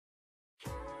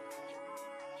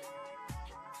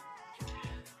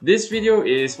This video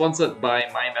is sponsored by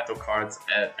My Metal Cards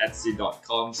at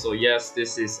Etsy.com. So yes,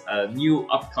 this is a new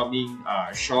upcoming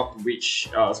shop which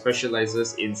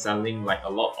specializes in selling like a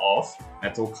lot of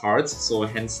metal cards. So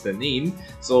hence the name.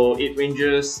 So it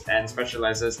ranges and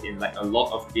specializes in like a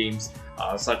lot of games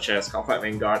such as Combat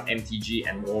Vanguard, MTG,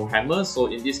 and Warhammer. So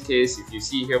in this case, if you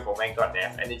see here for Vanguard, they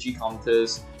have energy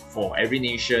counters for every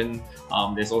nation.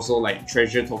 There's also like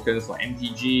treasure tokens for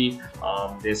MTG.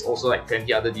 There's also like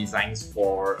plenty other designs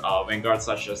for Vanguard,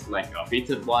 such as like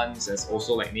fated ones. There's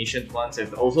also like nation ones,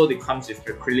 and also it comes with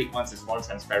acrylic ones. It's more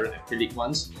transparent acrylic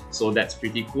ones, so that's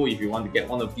pretty cool. If you want to get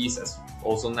one of these, that's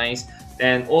also nice.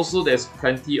 And also there's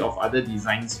plenty of other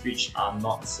designs which are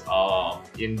not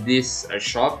in this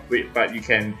shop, but you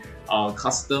can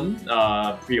custom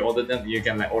pre-order them. You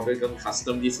can like order them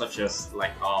customly, such as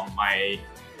like my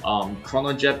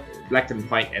Chronojet black and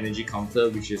white energy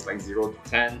counter, which is like 0 to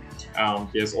 10.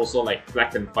 There's also like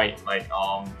black and white like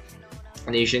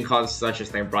nation cards such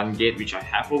as like Brungate, which I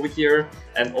have over here,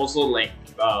 and also like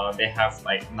they have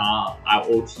like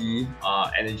IoT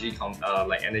energy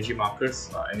like energy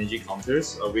markers, energy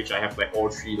counters, which I have like all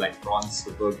three, like bronze,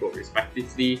 silver, gold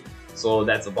respectively. So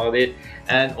that's about it.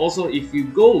 And also, if you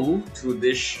go to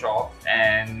this shop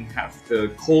and have the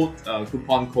code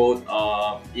coupon code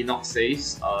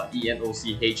Enochsays,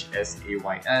 ENOCHSAYS,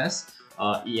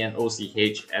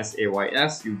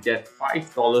 ENOCHSAYS, you get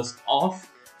 $5 off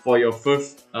for your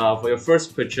first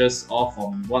purchase of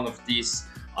one of these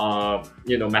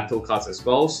metal cards as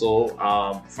well. So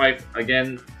 5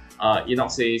 again,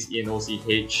 Enochsays,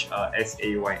 ENOCHSAYS,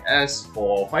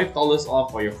 for $5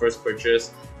 off for your first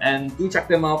purchase. And do check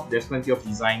them out. There's plenty of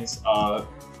designs,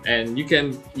 and you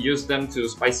can use them to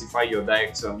spicify your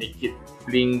decks, make it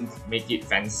bling, make it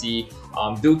fancy.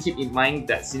 Do keep in mind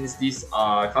that since these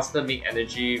are custom-made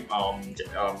energy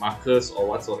markers or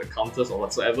whatsoever, counters or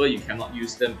whatsoever, you cannot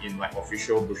use them in like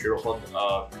official Bushiroad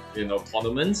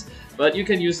tournaments, but you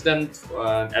can use them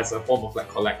as a form of like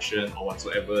collection or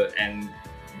whatsoever. And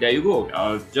there you go.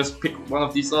 Just pick one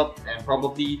of these up, and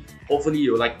hopefully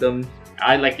you'll like them.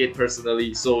 I like it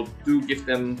personally, so do give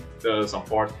them the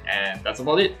support, and that's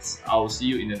about it. I'll see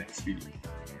you in the next video.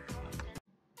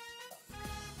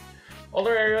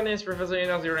 Hello everyone, it's Professor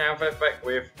Enoch05 back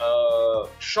with a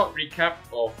short recap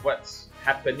of what's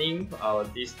happening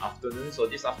this afternoon. So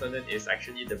this afternoon is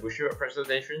actually the Bushiroad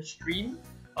presentation stream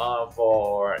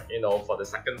for the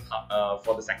second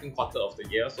quarter of the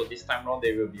year. So this time around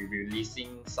they will be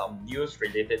releasing some news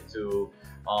related to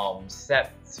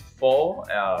set 4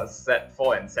 and set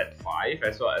 5,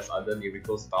 as well as other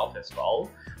lyrical stuff as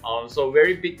well. So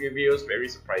very big reviews, very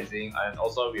surprising, and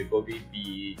also we will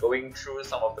be going through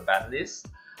some of the ban lists,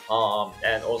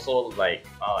 and also like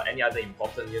any other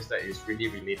important news that is really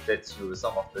related to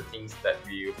some of the things that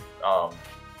we've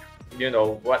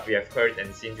what we have heard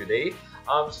and seen today.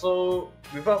 So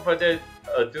without further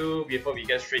ado, before we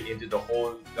get straight into the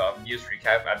whole news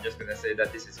recap, I'm just gonna say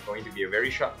that this is going to be a very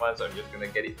short one, so I'm just gonna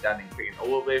get it done and quick and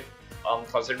over with.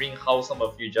 Considering how some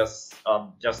of you just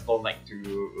don't like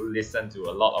to listen to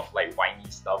a lot of like whiny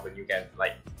stuff when you can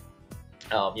like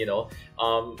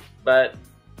but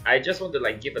I just want to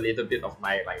like give a little bit of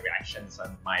my like reactions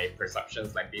and my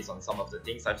perceptions, like based on some of the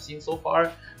things I've seen so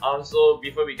far. So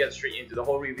before we get straight into the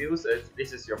whole reviews, if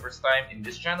this is your first time in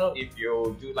this channel, if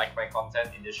you do like my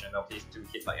content in this channel, please do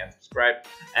hit like and subscribe,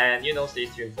 and stay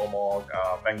tuned for more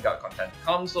Vanguard content to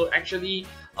come. So actually,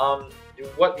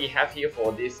 what we have here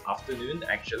for this afternoon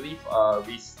actually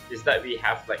is that we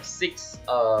have like 6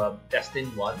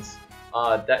 destined ones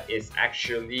that is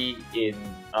actually in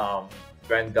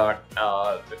Vanguard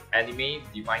anime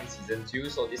Divine Season 2.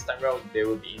 So this time around they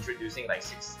will be introducing like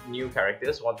 6 new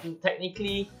characters,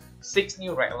 technically 6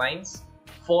 new red lines,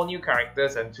 4 new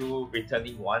characters, and 2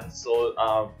 returning ones. So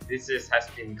this has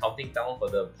been counting down for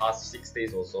the past 6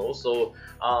 days or so. So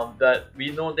that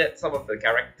we know that some of the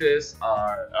characters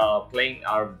are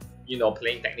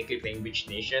technically playing which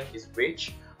nation is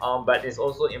which. But it's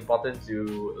also important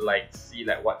to like see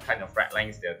like what kind of red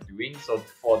lines they're doing. So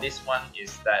for this one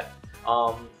is that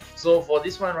for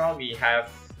this one round we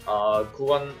have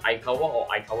Kuon Aikawa, or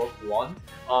Aikawa Kuon.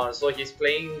 So he's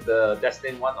playing the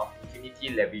Destined one of Infinity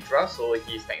Levitra, so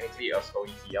he's technically a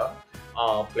Stoichia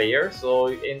player. So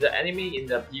in the anime, in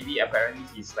the PV, apparently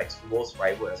he's like Sumo's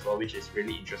rival as well, which is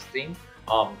really interesting.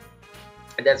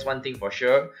 That's one thing for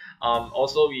sure.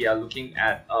 Also we are looking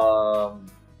at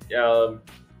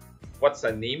what's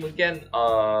her name again?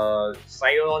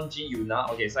 Sionji Yuna.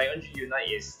 Okay, Sionji Yuna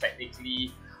is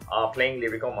technically playing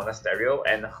Lyrical Monasterio,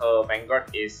 and her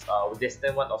Vanguard is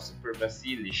Destined one of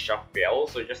Supremacy Lisha Bell.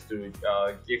 So just to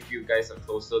give you guys a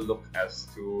closer look as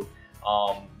to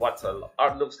what her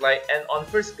art looks like. And on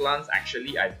first glance,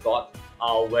 actually, I thought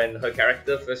when her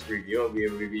character first revealed,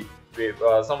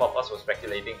 some of us were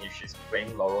speculating if she's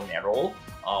playing Laurel Nero,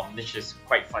 which is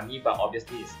quite funny, but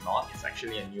obviously it's not. It's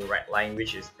actually a new red line,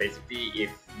 which is basically,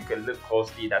 if you can look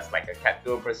closely, that's like a cat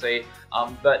girl per se.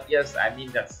 But yes, I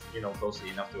mean, that's, you know,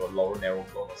 closely enough to a Laurel Nero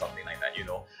clone or something like that, you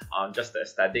know, just the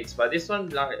aesthetics. But this one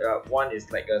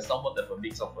is like somewhat of a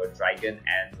mix of a dragon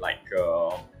and like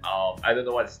I don't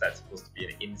know what is that supposed to be,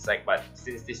 an insect, but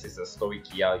since this is a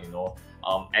Stoichia, you know,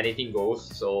 anything goes.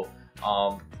 So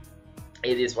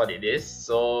it is what it is.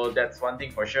 So that's one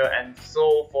thing for sure. And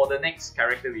so for the next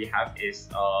character we have is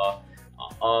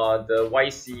the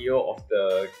vice CEO of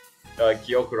the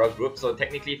Kyokura group. So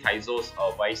technically Taizo's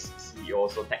vice CEO.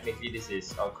 So technically this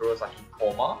is Kurosaki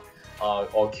Koma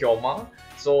or Kyoma.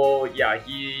 So yeah,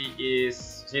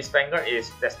 his Vanguard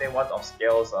is Destined One of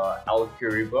Scales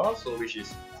Alcuriba, so which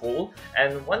is cool.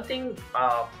 And one thing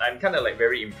I'm kind of like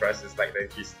very impressed is like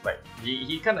that he's like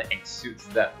he kind of exudes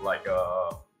that like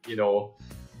you know,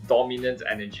 dominant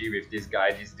energy with this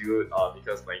dude,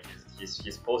 because like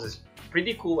his pose is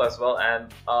pretty cool as well,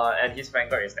 and his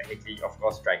Vanguard is technically, of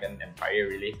course, Dragon Empire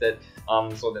related.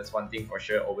 So that's one thing for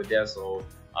sure over there. So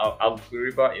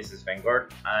Alcuriba is his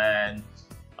Vanguard, and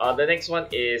the next one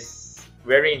is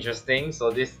very interesting.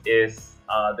 So this is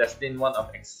Destined One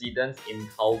of Exceedance in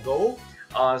Caldo.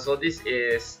 So this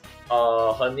is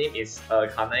her name is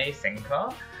Kanae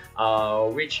Senka,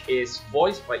 which is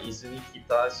voiced by Izumi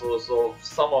Kita. So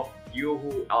some of you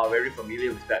who are very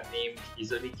familiar with that name,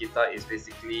 Izumi Kita is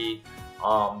basically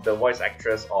the voice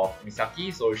actress of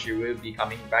Misaki. So she will be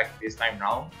coming back this time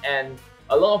round, and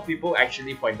a lot of people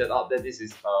actually pointed out that this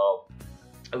is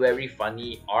a very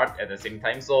funny art at the same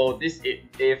time. So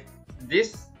if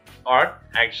this art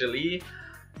actually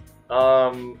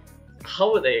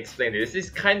how would I explain this? This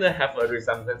kind of have a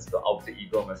resemblance to Alter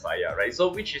Ego Messiah, right?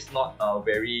 So which is not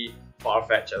very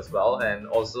far-fetched as well, and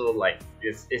also like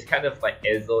it's kind of like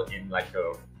Ezo in like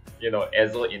a, you know,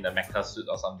 Ezo in a mecha suit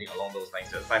or something along those lines.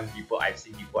 So I've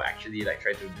seen people actually like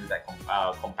try to do that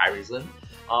comparison,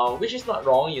 which is not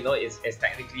wrong. You know, it's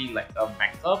technically like a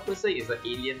mecha per se. It's an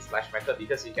alien slash mecha,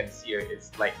 because you can see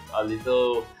it's like a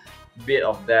little bit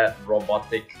of that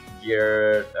robotic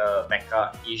gear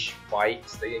mecha-ish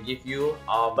vibes they can give you.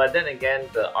 But then again,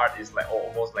 the art is like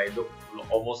almost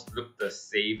look the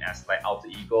same as like Alter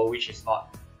Ego, which is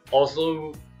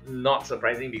also not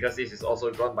surprising, because this is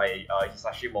also drawn by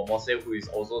Hisashi Momose, who is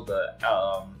also the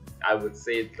I would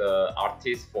say the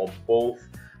artist for both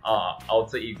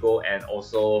Alter Ego and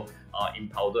also in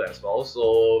Powder as well.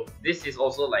 So this is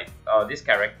also like this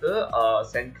character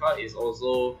Senka is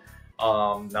also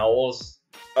Nao's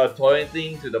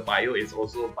Toiling to the Bio is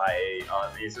also by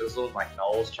like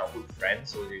Nao's childhood friend,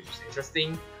 so it's just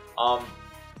interesting.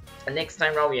 And next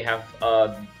time round we have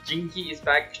Jinki is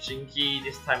back. Jinki,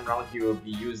 this time round he will be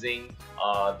using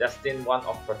Destined One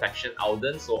of Protection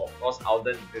Alden. So of course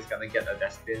Alden is gonna get a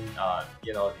destined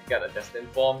get a destined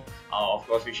form, of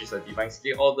course, which is a divine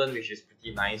skill Alden, which is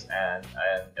pretty nice, and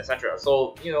etc.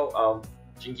 So you know,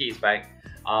 Jinki is back.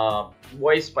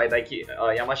 Voiced by Daiki,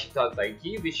 Yamashita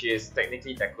Daiki, which is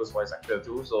technically Deku's voice actor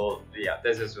too. So yeah,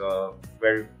 this is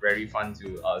very, very fun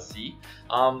to see.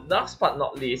 Last but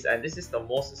not least, and this is the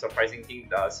most surprising thing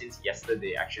since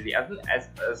yesterday actually,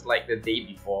 as like the day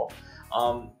before,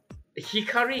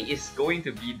 Hikari is going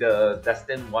to be the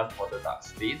Destined One for the Dark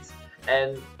States,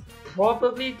 and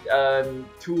probably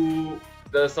to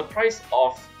the surprise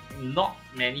of not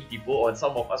many people, or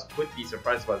some of us could be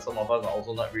surprised, but some of us are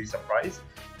also not really surprised,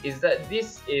 is that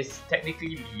this is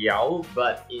technically LIAEL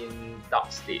but in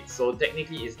Dark State. So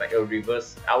technically it's like a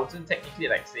reverse. I wouldn't technically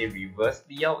like say reverse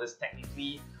LIAEL. Is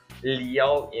technically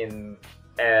LIAEL in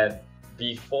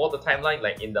before the timeline,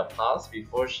 like in the past,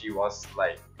 before she was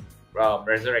like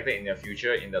resurrected in the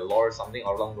future in the lore or something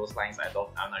along those lines.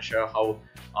 I'm not sure how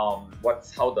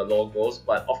how the lore goes,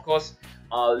 but of course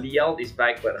LIAEL is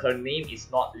back, but her name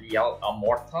is not LIAEL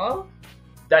Amorta.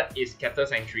 That is Keta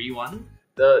Sanctuary one.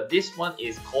 This one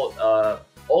is called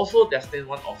also Destined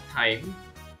One of Time,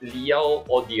 LIAEL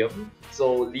Odium.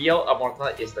 So LIAEL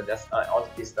Amorta is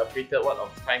the fated one of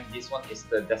time. This one is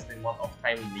the Destined One of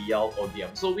Time, LIAEL Odium.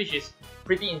 So which is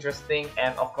pretty interesting,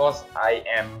 and of course I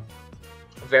am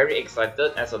very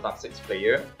excited as a Dark Six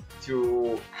player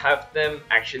to have them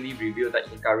actually reveal that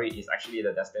Hikari is actually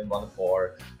the Destined One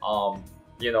for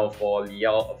for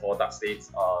LIAEL, for Dark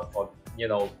States, for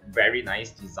very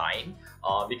nice design,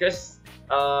 because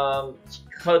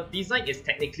her design is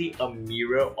technically a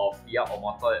mirror of LIAEL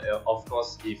Automata. Of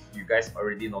course, if you guys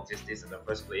already noticed this in the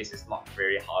first place, it's not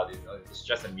very hard. It's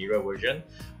just a mirror version.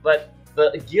 But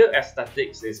the gear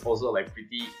aesthetics is also like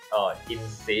pretty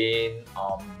insane.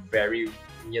 Very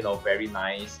very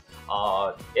nice.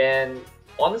 And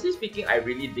honestly speaking, I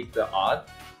really dig the art.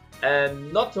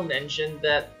 And not to mention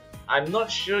that I'm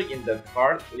not sure in the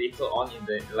card later on in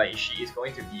the she is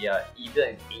going to be either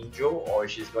an angel or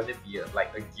she's going to be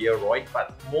like a gearoid,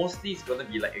 but mostly it's going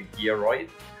to be like a gearoid,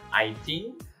 I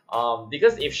think.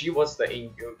 Because if she was an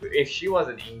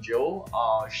angel,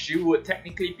 she would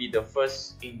technically be the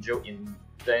first angel in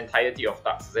the entirety of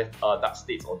Dark States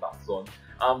or Dark Zone.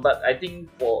 But I think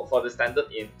for the standard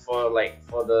for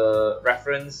the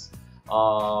reference,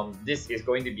 this is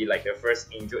going to be like the first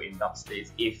angel in Dark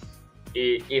States if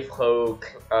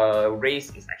her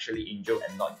race is actually angel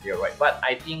and not gearoid. But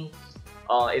I think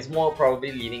it's more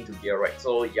probably leaning to gearoid.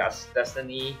 So yes,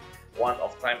 Destiny, one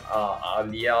of time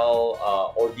LIAEL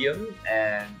Odium,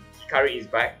 and Hikari is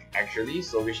back actually,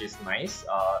 so which is nice.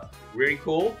 Really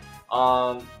cool.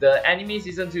 The anime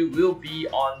season 2 will be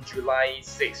on July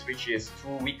 6th, which is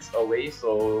 2 weeks away,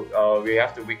 so we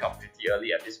have to wake up pretty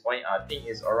early at this point. I think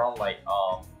it's around like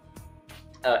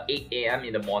 8 AM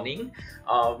in the morning,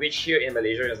 which here in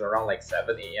Malaysia is around like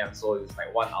 7 AM, so it's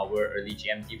like 1 hour early,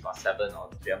 GMT plus 7 or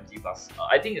GMT plus,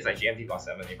 I think it's like GMT plus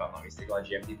 7 if I'm not mistaken, or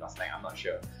GMT plus 9, I'm not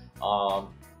sure.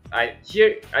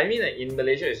 In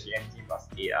Malaysia it's GMT plus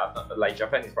 8, like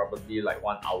Japan is probably like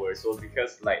 1 hour, so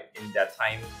because like in that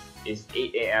time is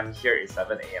 8 AM, here is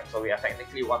 7 AM, so we are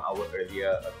technically 1 hour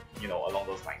earlier, along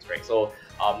those lines, right? So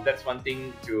that's one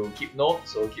thing to keep note,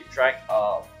 so keep track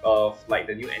of like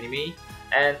the new anime.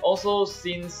 And also,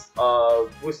 since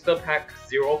Booster Pack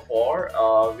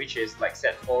 04, which is like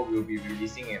set 4, will be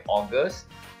releasing in August,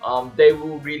 they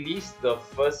will release the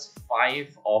first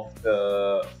 5 of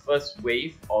the first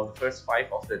wave or the first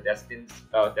 5 of the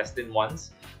destined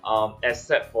ones,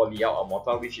 except for LIAEL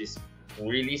Automata, which is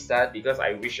really sad because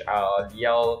I wish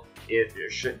LIAEL it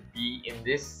should be in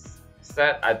this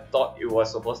set. I thought it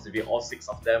was supposed to be all 6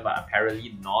 of them, but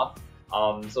apparently not.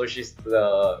 So she's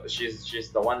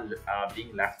the one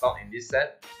being left out in this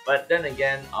set. But then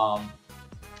again, a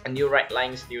new Right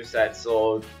Lines new set,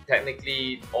 so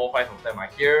technically all 5 of them are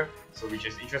here, so which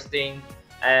is interesting.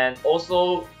 And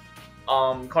also,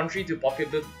 contrary to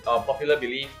popular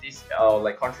belief, this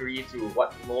contrary to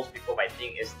what most people might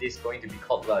think, is this going to be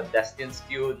called the Destined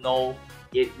skill? No,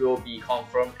 it will be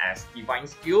confirmed as Divine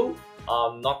skill.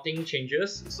 Nothing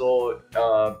changes. So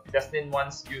Destined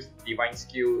ones use Divine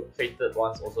skill, Fated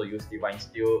ones also use Divine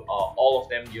skill. All of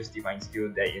them use Divine skill.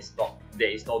 There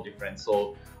is no difference.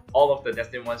 So all of the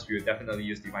Destined ones will definitely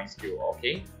use Divine skill.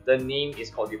 Okay, the name is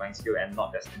called Divine skill and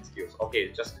not Destined skills.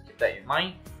 Okay, just to keep that in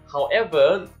mind.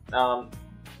 However,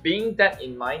 being that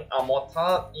in mind,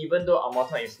 Amata, even though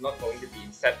Amata is not going to be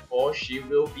in set 4, she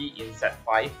will be in set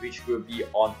 5, which will be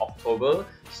on October,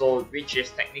 so which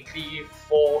is technically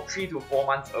 3 to 4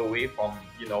 months away from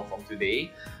from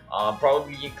today,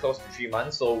 probably close to 3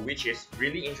 months. So which is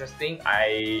really interesting.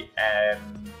 I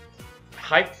am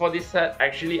hyped for this set.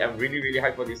 Actually, I'm really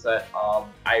hyped for this set.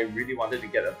 I really wanted to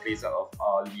get a playset of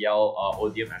LIAEL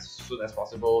Odium as soon as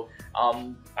possible.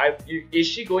 Is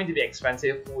she going to be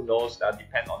expensive? Who knows?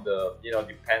 Depends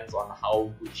on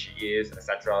how good she is,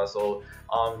 etc. So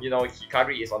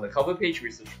Hikari is on the cover page,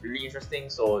 which is really interesting.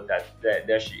 So that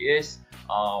there she is,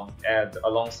 and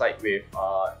alongside with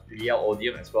LIAEL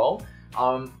Odium as well.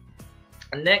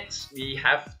 Next, we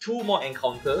have 2 more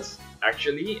encounters.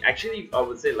 Actually, I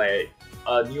would say like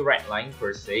a new Right Line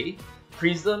per se.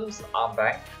 Prisms are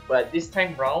back, but this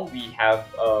time round we have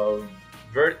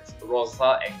Vert,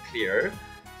 Rosa, and Clear,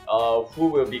 who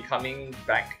will be coming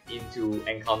back into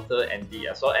Encounter and D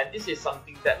as well. And this is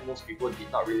something that most people did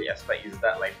not really expect, is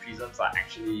that like Prisms are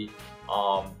actually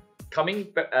coming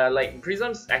back. Like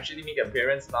Prisms actually make an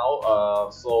appearance now.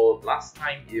 So last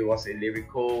time it was a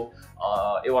lyrical,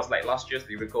 it was like last year's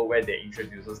lyrical where they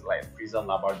introduces like Prism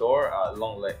Labrador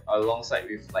alongside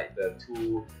with like the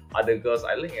 2 other girls.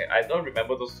 I don't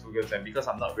remember those 2 girls, and because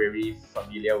I'm not very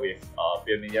familiar with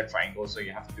familiar triangles, so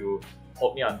you have to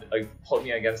hold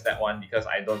me against that one because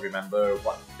I don't remember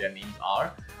what their names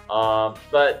are.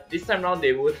 But this time around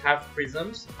they would have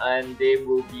Prisms, and they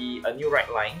will be a new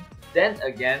Right Line. Then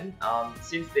again,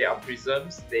 since they are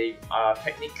Prisms, they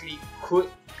technically could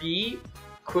be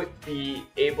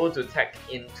able to tag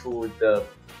into the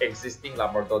existing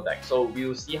Labrador deck. So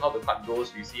we'll see how the card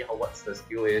goes. We'll see what the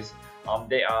skill is.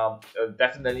 There are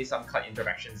definitely some card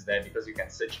interactions there because you can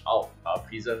search out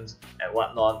Prisms and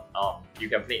whatnot. You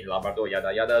can play in Labrador,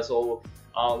 yada yada. So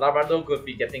Labrador could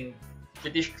be getting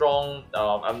pretty strong.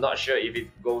 I'm not sure if it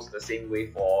goes the same way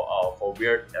for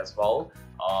Weird as well.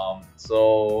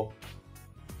 So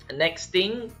next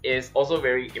thing is also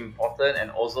very important and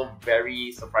also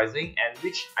very surprising, and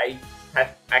which I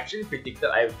have actually predicted.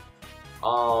 I've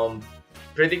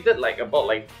predicted like about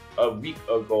like a week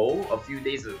ago, a few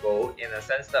days ago, in a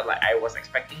sense that like I was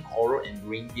expecting Koro and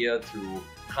Reindeer to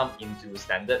come into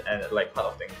standard and like part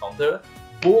of the encounter.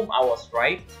 Boom, I was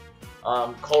right.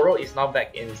 Koro is now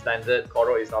back in standard,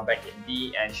 Koro is now back in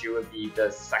D, and she will be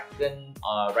the second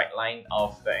right line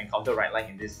of the encounter right line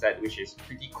in this set, which is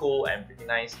pretty cool and pretty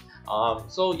nice.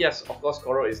 So yes, of course,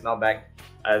 Koro is now back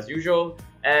as usual,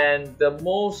 and the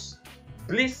most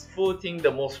blissful thing,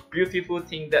 the most beautiful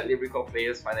thing that lyrical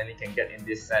players finally can get in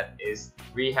this set is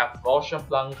we have Valshan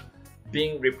Blanc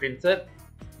being reprinted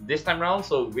this time around,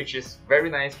 so which is very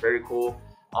nice, very cool.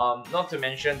 Not to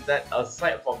mention that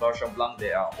aside from Valshan Blanc,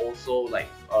 there are also like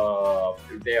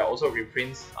there are also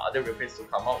reprints, other reprints to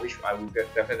come out, which I will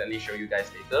definitely show you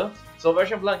guys later. So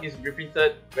Valshan Blanc is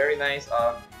reprinted, very nice.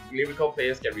 Lyrical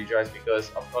players can rejoice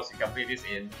because of course you can play this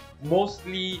in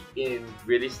mostly in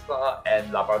Realista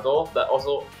and Labrador, but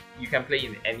also you can play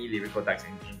in any lyrical decks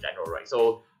in general, right?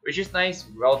 So which is nice,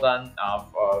 well done.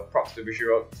 Props to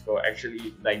Bushiroad for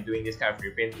actually like doing this kind of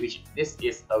reprint, which this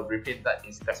is a reprint that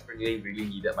is desperately really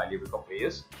needed by lyrical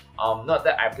players. Not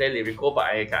that I play lyrical, but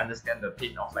I can understand the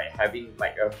pain of like having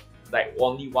like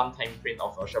only one time print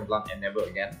of Valshan Blanc and never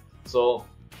again. So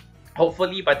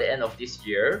hopefully by the end of this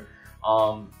year,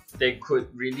 they could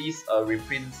release a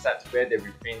reprint set where they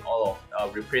reprint all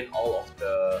of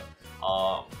the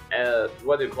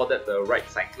what do you call that, the right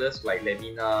cyclists like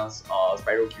Leminas,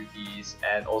 Spyro Cuties,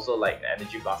 and also like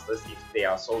Energy Blasters if they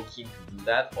are so keen to do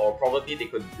that. Or probably they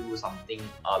could do something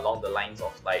along the lines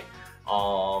of like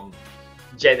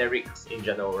generics in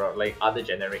general, like other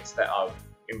generics that are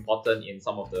important in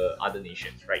some of the other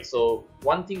nations, right? So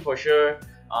one thing for sure,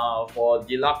 for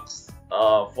Deluxe,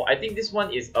 for I think this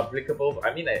one is applicable.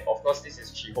 I mean, of course, this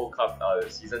is Chiho Cup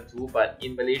Season 2, but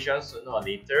in Malaysia, sooner or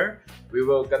later, we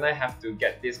will gonna have to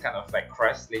get this kind of like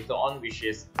crest later on, which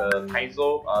is the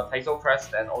Taizo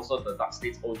crest and also the Dark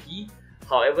States OT.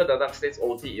 However, the Dark States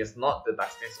OT is not the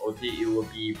Dark States OT, it will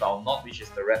be Valnot, which is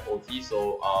the red OT.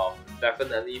 So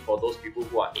definitely for those people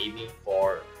who are aiming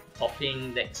for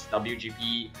topping next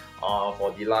WGP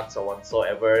for Deluxe or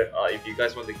whatsoever, if you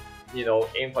guys want to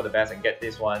aim for the best and get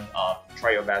this one,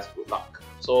 try your best, good luck.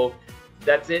 So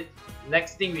that's it.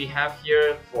 Next thing we have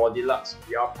here for Deluxe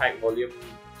VR Pack Volume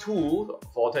 2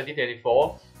 for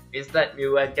 2024 is that we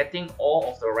were getting all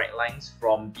of the right lines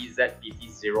from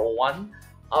DZBT01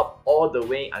 up all the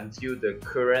way until the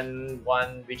current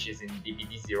one, which is in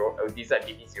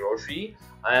DZBT03,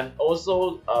 and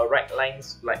also right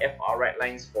lines like FR right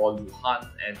lines for Luhan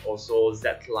and also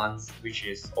Zetlans, which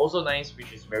is also nice,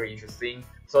 which is very interesting.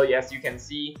 So yes, you can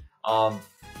see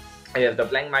we have the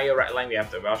Blank Maya right line, we have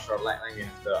the Welshroad right line, we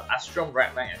have the Astrum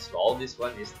right line as well. This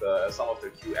one is some of the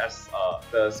QS,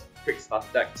 the Quick Start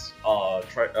decks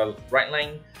right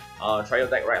line. Trial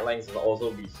deck right lines will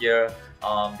also be here.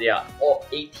 They are all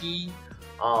 80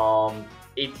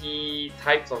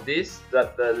 types of this.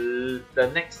 That the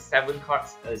next 7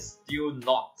 cards is still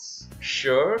not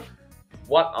sure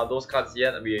what are those cards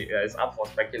yet. It's up for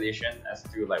speculation as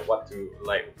to like what to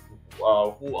like.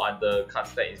 Who are the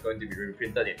cards that is going to be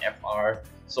reprinted in FR,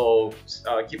 so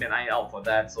keep an eye out for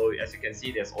that. So as you can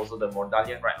see, there's also the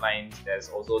Mordalian right lines, there's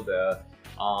also the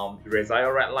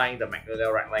Rezaio right line, the Magnolia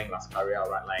right line, Lascaria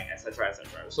right line, etc,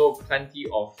 etc. So plenty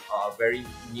of very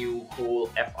new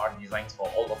cool FR designs for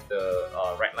all of the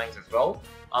right lines as well.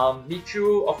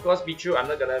 Michu, of course, Michu, I'm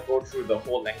not gonna go through the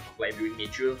whole length of like doing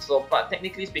Michu, so but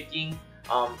technically speaking,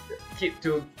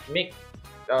 to make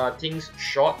things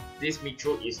short, this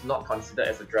Michu is not considered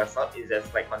as a dress up, it's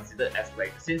just like considered as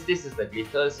like, since this is the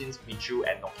glitter, since Michu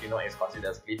and Noctuno is considered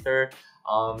as glitter,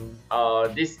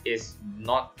 this is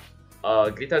not a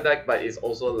glitter deck, but it's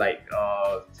also like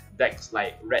decks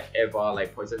like Red Eva,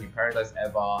 like Poison in Paradise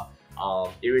Eva,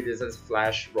 Iridescence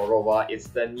Flash, Rorova. It's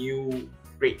the new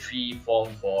grade 3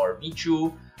 form for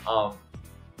Michu,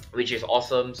 which is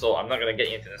awesome. So I'm not gonna get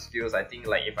into the skills. I think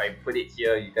like if I put it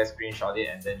here, you guys screenshot it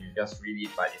and then you just read it,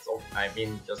 but it's okay. I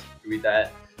mean, just do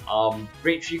that.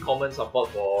 Grade 3 common support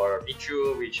for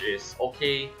Michu, which is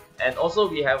okay. And also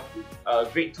we have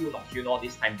grade 2 Noctuno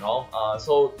this time now.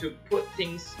 So to put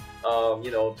things,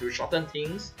 to shorten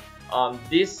things,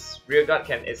 this rearguard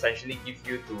can essentially give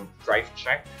you to drive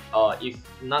check if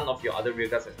none of your other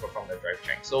rearguards has performed the drive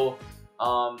check. So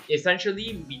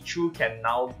essentially Michu can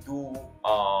now do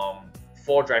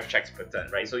 4 drive checks per turn,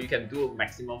 right? So you can do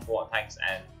maximum 4 attacks,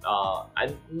 and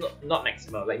not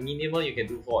maximum, like minimum you can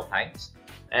do 4 attacks,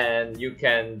 and you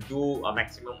can do a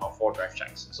maximum of 4 drive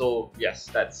checks. So yes,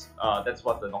 that's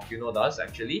what the Noctuno does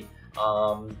actually.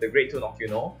 The grade 2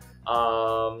 Noctuno.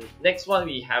 Next one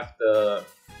we have the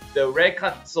rare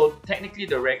card. So technically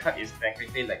the rare card is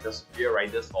technically like the superior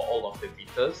riders for all of the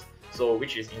beaters. So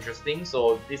which is interesting.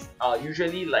 So this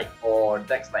usually like for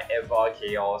decks like Eva,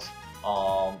 Chaos,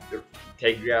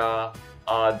 Tegria,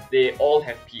 they all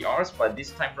have PRs, but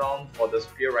this time round for the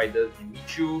superior rider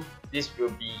Dimichu, this will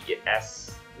be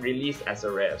as released as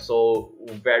a rare. So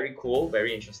very cool,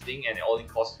 very interesting, and it only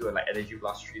costs you like energy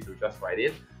plus 3 to just ride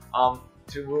it.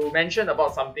 To mention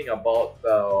about something about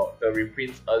the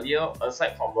reprints earlier,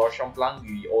 aside from Rochon Blanc,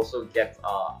 we also get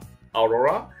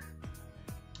Aurora.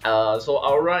 So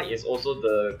Aurora is also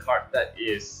the card that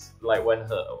is like when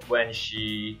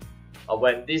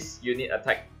this unit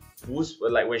attack boosts,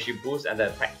 like when she boosts and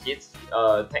the attack hits,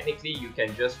 technically you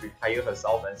can just retire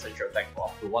herself and search your deck for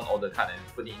up to 1 order card and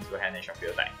put it into your hand and shuffle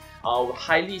your deck.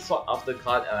 Highly sought after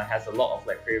card, has a lot of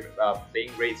like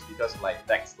playing rates, because like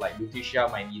decks like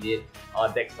Lutetia might need it,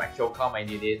 decks like Kyoka might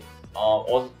need it,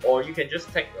 or you can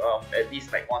just take at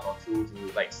least like 1 or 2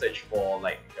 to like search for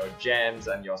like your gems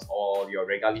and your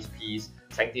Regalis piece,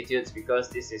 Sanctitudes, because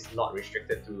this is not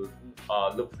restricted to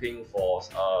looking for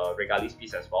Regalis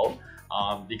piece as well.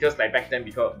 Because like back then,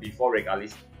 before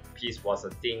Regalis piece was a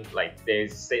thing, like they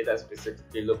say that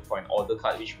specifically look for an order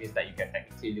card, which means that you can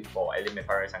technically look for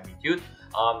Elementary Sanctitude,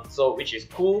 so which is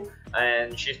cool,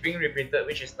 and she's being reprinted,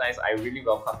 which is nice. I really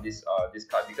welcome this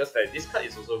card, because this card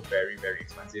is also very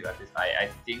expensive at this, I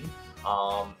think.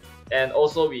 And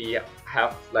also we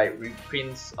have like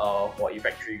reprints for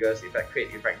effect triggers, effect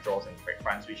crate, effect draws, and effect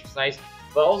fronts, which is nice.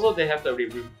 But also they have the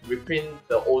reprint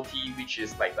the OT, which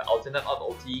is like the alternate art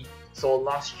OT. So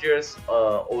last year's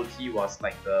OT was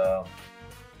like the,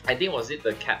 I think was it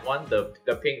the cat one, the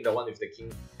pink, the one with the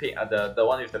king, the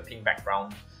one with the pink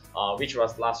background, which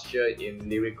was last year in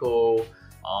lyrical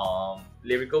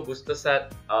booster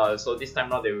set. So this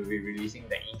time around they will be releasing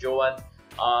the angel one.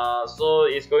 So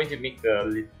it's going to make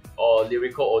the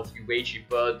lyrical OT way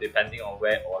cheaper, depending on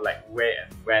where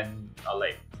and when,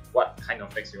 like what kind of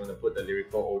effects you want to put the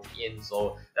lyrical OT in.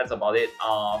 So that's about it.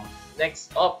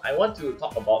 Next up, I want to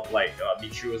talk about like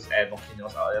Michu's and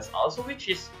Noctuno's LSR, so which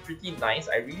is pretty nice.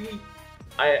 I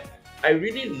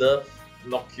really love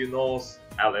Noctuno's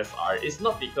LSR. It's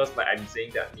not because like I'm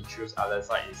saying that Michu's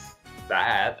LSR is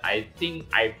bad. I think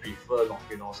I prefer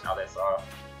Noctuno's LSR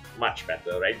much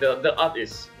better, right? The art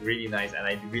is really nice, and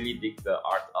I really dig the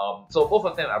art. So both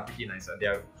of them are pretty nice. They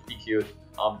are pretty cute,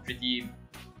 pretty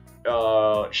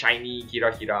shiny,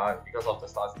 kira because of the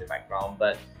stars in the background.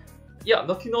 But yeah,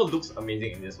 Noctuno looks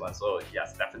amazing in this one, so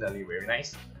yes, definitely very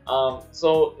nice.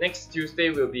 So next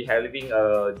Tuesday we'll be having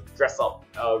dress up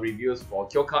reviews for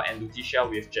Kyoka and Lutetia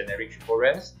with generic triple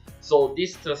rares. So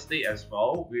this Thursday as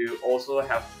well, we'll also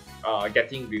have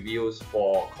getting reviews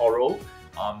for Coral.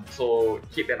 So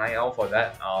keep an eye out for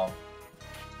that.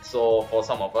 So for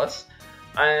some of us,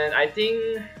 and I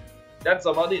think that's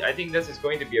about it. I think this is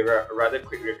going to be a rather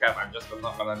quick recap. I'm just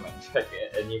not gonna like check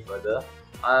it any further.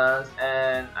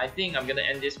 And I think I'm gonna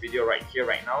end this video right here,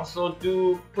 right now. So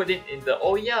do put it in the,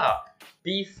 oh yeah,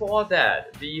 before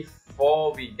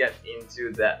we get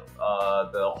into that,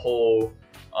 the whole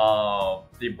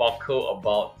debacle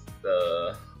about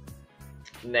the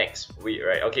next week,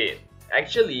 right? Okay,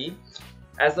 actually,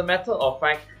 as a matter of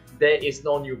fact, there is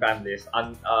no new ban list,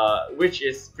 which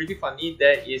is pretty funny.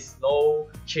 There is no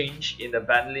change in the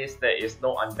ban list. There is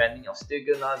no unbanning of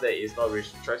Stigana. There is no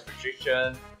choice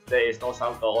restriction. There is no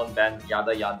self-on ban.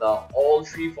 Yada yada. All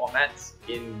 3 formats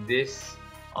in this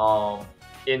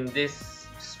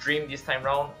stream this time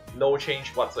round, no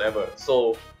change whatsoever.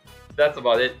 So that's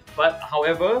about it. But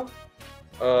however,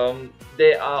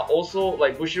 there are also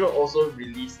like Bushiroad also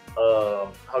released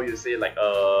how you say, like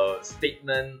a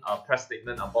statement, a press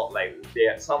statement about like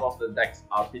some of the decks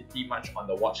are pretty much on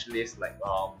the watch list, like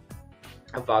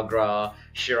Vagra,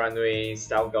 Shiranui,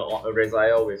 Salga on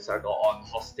Rezael with Salga on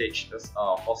Hostage,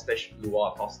 Hostage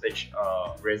Lua, Hostage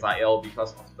Rezael,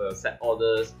 because of the set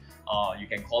orders. You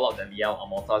can call out the LIAEL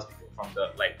Amortas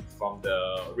from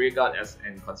the rear guard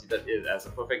and considered it as a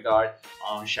perfect guard.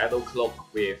 Shadow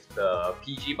Cloak with the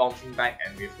PG bouncing back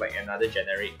and with like another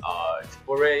generic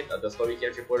triple rare, the Story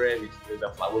Care triple rare with the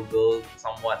Flower Girl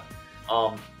somewhat.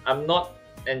 I'm not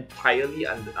entirely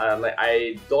like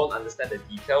I don't understand the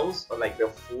details, or like the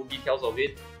full details of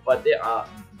it, but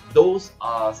those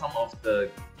are some of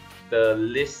the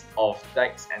list of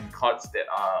decks and cards that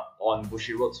are on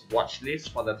Bushiroad's watch list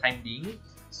for the time being.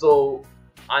 So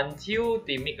until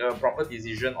they make a proper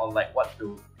decision on like what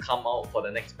to come out for the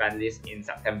next ban list in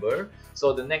September.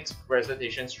 So the next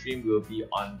presentation stream will be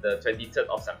on the 23rd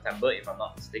of September, if I'm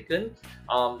not mistaken.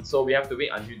 So we have to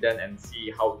wait until then and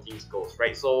see how things goes,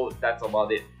 right? So that's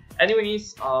about it.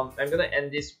 Anyways, I'm gonna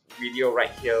end this video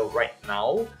right here, right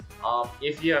now.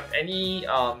 If you have any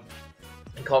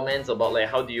comments about like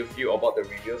how do you feel about the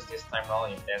reviews this time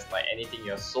around, if there's like anything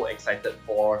you're so excited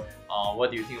for,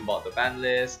 what do you think about the ban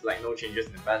list, like no changes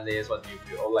in the ban list, what do you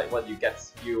feel, or like what do you get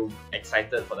you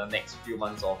excited for the next few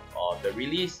months of the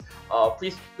release,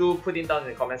 please do put it down in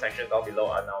the comment section down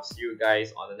below, and I'll see you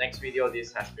guys on the next video.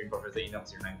 This has been Professor Enoch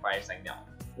 095 signing out.